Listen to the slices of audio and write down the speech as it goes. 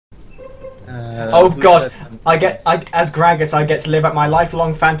Oh god, as Gragas, I get to live out my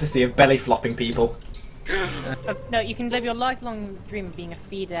lifelong fantasy of belly flopping people. No, you can live your lifelong dream of being a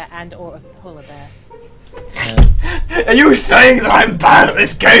feeder and or a polar bear. Are you saying that I'm bad at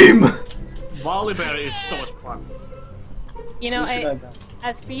this game? Volibear is so much fun. You know,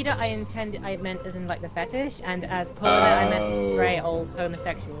 as feeder I meant as in like the fetish, and as polar bear I meant grey old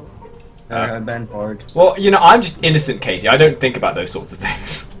homosexuals. Ben hard. Well, you know, I'm just innocent, Katie. I don't think about those sorts of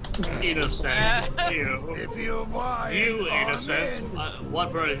things. Innocent. You. If you mind. You innocent.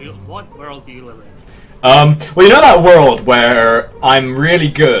 What world do you live in? Well, you know that world where I'm really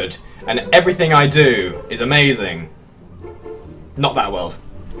good and everything I do is amazing? Not that world.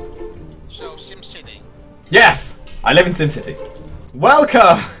 So, SimCity. Yes! I live in SimCity.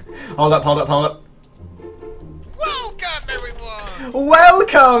 Welcome! Hold up. Welcome, everyone!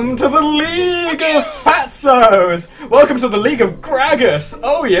 Welcome to the League of Fatzos! Welcome to the League of Gragas!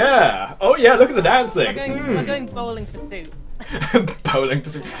 Oh yeah! Oh yeah, look at the dancing! We're going bowling for soup. Bowling for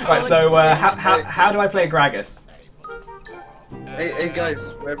soup. Right, so how do I play Gragas? Hey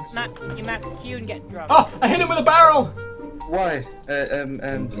guys, You max Q and get drunk. Oh, I hit him with a barrel! why?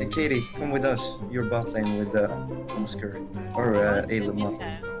 Katie, come with us. You're bot lane with Oscar or Ayla.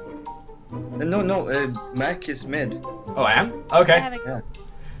 No, Mac is mid. Oh, I am? Okay. Yeah.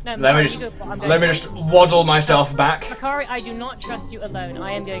 No, Let me just waddle myself back. Makari, I do not trust you alone.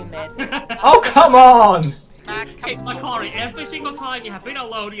 I am going mid. Oh, come on! Hey, Makari, every single time you have been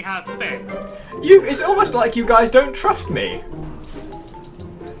alone, you have failed. It's almost like you guys don't trust me.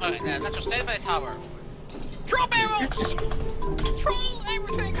 Alright, let's just stay by the tower. Throw barrels! Throw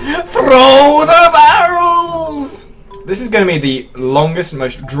everything! Throw the barrels! This is going to be the longest,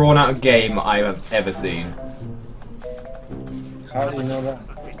 most drawn-out game I have ever seen. How do you know that?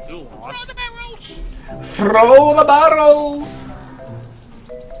 Throw the barrels! Throw the barrels!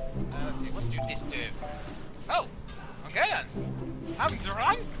 Let's see, what do this do? Oh, okay then. I'm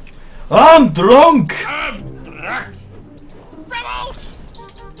drunk! I'm drunk! Barrels!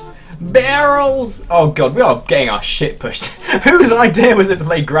 Barrels! Oh god, we are getting our shit pushed. Whose idea was it to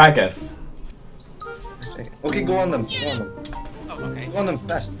play Gragas? Okay, go on them. Go on them. Oh, okay. Go on them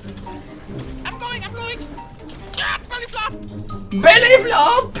fast. I'm going! Ah, belly flop! Belly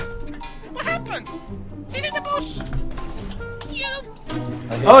flop! What happened? He's in the bush! You!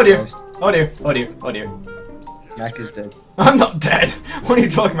 Oh dear. Oh dear. Oh dear. Oh dear. Mac is dead. I'm not dead. What are you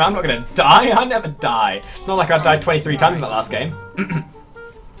talking about? I'm not gonna die. I never die. It's not like I died 23 times in that last game.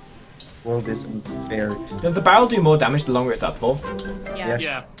 World is unfair. Does the barrel do more damage the longer it's up for? Yeah. Yes.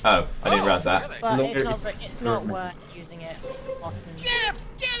 Yeah. Oh, I didn't realize that. Really? But Longer- it's not worth using it often. Get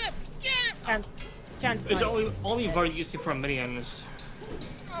him! Chance It's like, only very useful for minions.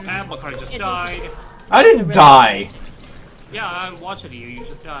 And Makari just It's died. I didn't die. Yeah, I'm watching you. You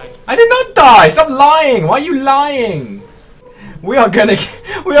just died. I did not die. Stop lying. Why are you lying? We are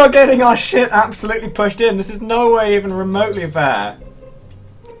getting our shit absolutely pushed in. This is no way even remotely fair.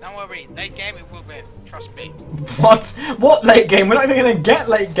 Don't worry, late game it will win. Trust me. What? What late game? We're not even gonna get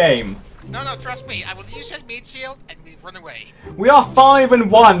late game. No, trust me. I will use his meat shield and we run away. We are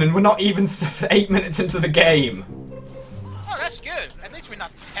 5-1 and we're not even 8 minutes into the game. Oh, that's good. At least we're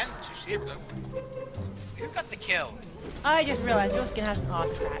not 10-0. Who got the kill? I just realized your skin has an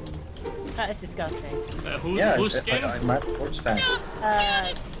arse crack. That is disgusting. Who's skin? I'm a sports fan.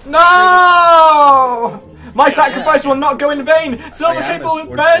 No! My sacrifice will not go in vain. Silver I am Cape a will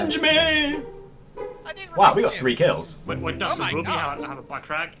sports avenge fan. me. I didn't Wow, we got revenge 3 kills. Wait, does Oh my Ruby God. have a back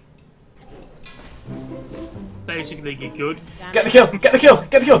crack? Basically, get good. Get the kill! Get the kill!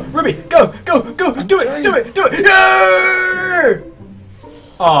 Get the kill! Ruby, go! Do it! Do it! Yeah!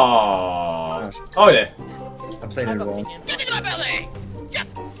 Aww. Oh dear. I played it wrong. you. Get into my belly! Yeah,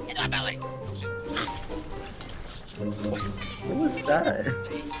 into my belly! What was that?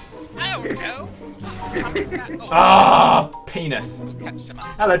 I don't know. Ah, penis. Catch some up.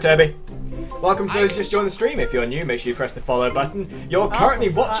 Hello, Toby. Welcome to those who just joined the stream. If you're new, make sure you press the follow button. You're currently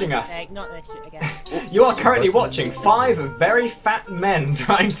for watching fuck's us. sake, not this shit again. You are currently watching 5 very fat men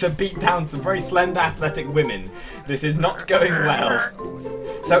trying to beat down some very slender athletic women. This is not going well.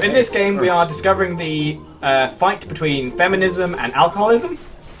 So in this game we are discovering the fight between feminism and alcoholism.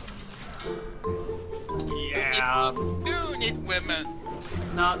 Yeah. You need women.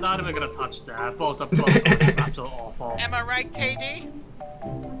 Not even gonna touch that. Both are absolutely awful. Am I right, KD?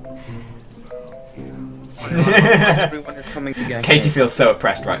 Everyone is coming to gang. Katie feels so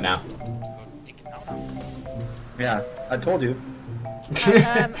oppressed right now. Yeah, I told you.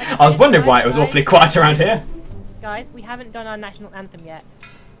 I was wondering why it was awfully quiet around here. Guys, we haven't done our national anthem yet.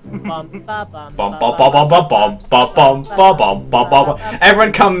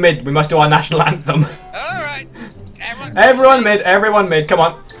 Everyone come mid. We must do our national anthem. Alright. Everyone mid. Come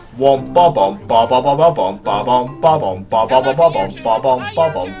on. Come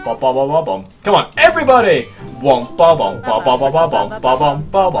on, everybody. Oh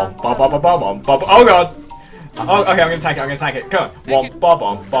god. Oh, okay, I'm gonna tank it. Come on.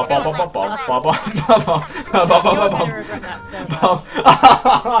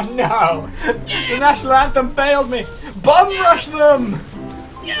 Oh no! The national anthem failed me. Bum rush them.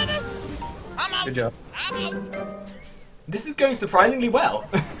 I'm out. Good job. I'm out. This is going surprisingly well.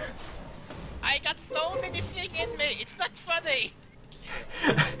 I got so many things in me. It's not funny.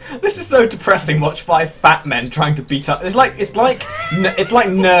 This is so depressing. Watch 5 fat men trying to beat up. It's like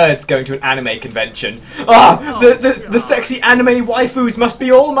nerds going to an anime convention. The sexy anime waifus must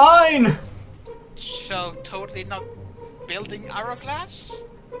be all mine. So totally not building hourglass.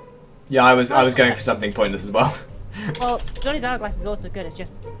 Yeah, I was going for something pointless as well. Well, Johnny's Hourglass is also good. It's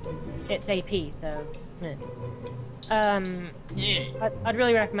just it's AP, so. Yeah. I'd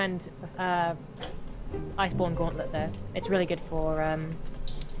really recommend Iceborne Gauntlet though. It's really good for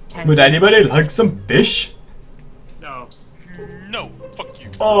tanks. Would anybody like some fish? No. No, fuck you.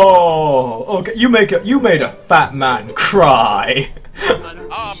 Oh, okay. You made a fat man cry.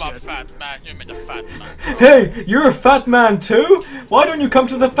 I'm a fat man. You made a fat man. Hey, you're a fat man too? Why don't you come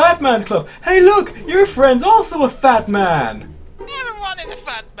to the Fat Man's Club? Hey, look, your friend's also a fat man. Everyone is a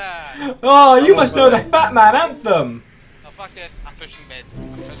fat man. Oh, you must know the Fat Man anthem. No, fuck this. I'm pushing mid.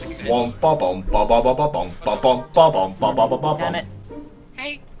 Damn it.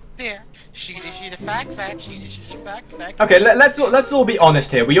 Hey, there. She the fact. Okay, let's all be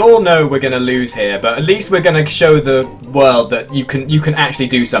honest here. We all know we're gonna lose here, but at least we're gonna show the world that you can actually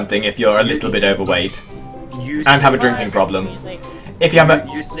do something if you're a little bit overweight and have a drinking problem. If you have a,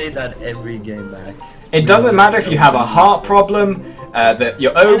 you say that every game, Mac. it doesn't matter if you have a heart problem, that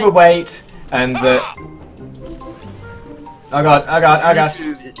you're overweight, and that. Oh god.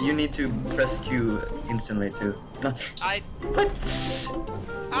 You need to press Q instantly too. What?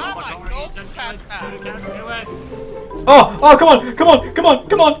 Oh my god, fat man. Oh, come on,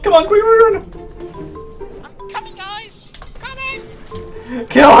 quick, run! I'm coming, guys. Coming.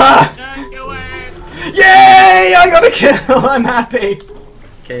 Kill her! Yay! I got a kill. I'm happy.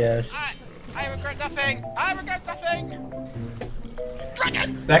 KS. I regret nothing. Dragon.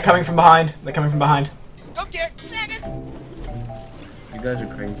 They're coming from behind. Don't get dragon. You guys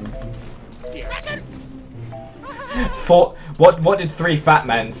are crazy. Dragon. What did 3 fat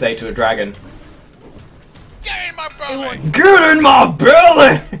men say to a dragon? Get in my belly. Get in my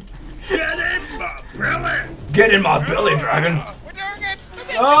belly! Get in my belly! Get in my belly, dragon! We're doing it.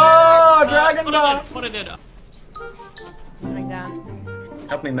 Oh, dragon dog! Put it in. Coming down.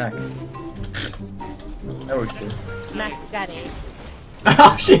 Help me, Mac. That works too. Mac Daddy.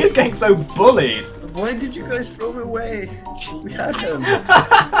 She is getting so bullied. Why did you guys throw him away? We had him. You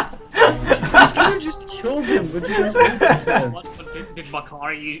could have just killed him, but you guys ulted him. What did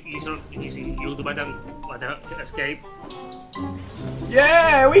Makari easy yield by the escape?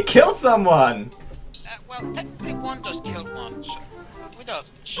 Yeah, we killed someone. Well, technically one does kill one. So we just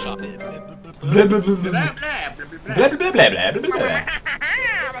shot it. Blah, blah, blah, blah. Blah, blah, blah, blah, Blah, blah, blah, blah, blah, blah.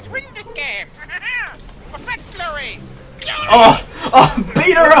 Let's win this game. Perfect flurry. Oh,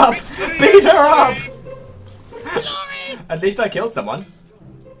 beat her up! Beat her up! Glory. At least I killed someone.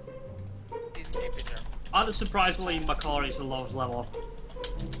 Unsurprisingly, Makari is the lowest level.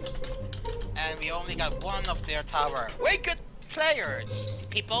 And we only got one of their tower. We're good players,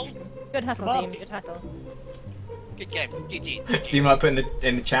 people. Good hustle, Come on. team. Good hustle. Good game. GG. See what I put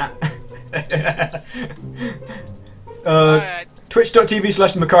in the chat? Alright.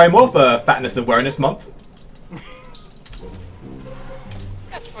 Twitch.tv/MakariMore for Fatness Awareness Month.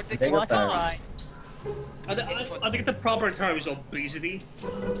 That's for the They got What's that. alright? I think the proper term is obesity.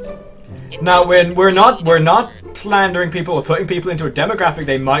 Now, we're not slandering people or putting people into a demographic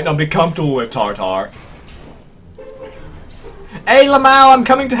they might not be comfortable with, Tartar. Hey, Lamau, I'm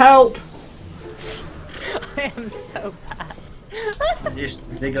coming to help. I am so bad. Yes,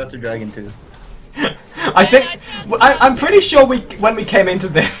 they got the dragon too. I think I'm pretty sure when we came into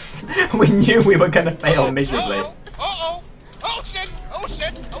this, we knew we were gonna fail miserably. Oh shit!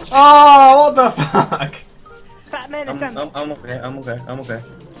 Oh, what the fuck? Fat man assembly. I'm okay.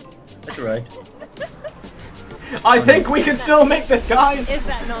 That's alright. I think we can still make this, guys. Is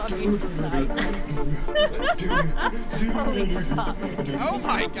that not a beautiful sight? Holy fuck. Oh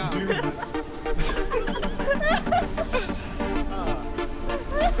my god!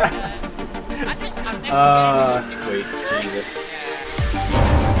 I think I'm next Sweet Jesus.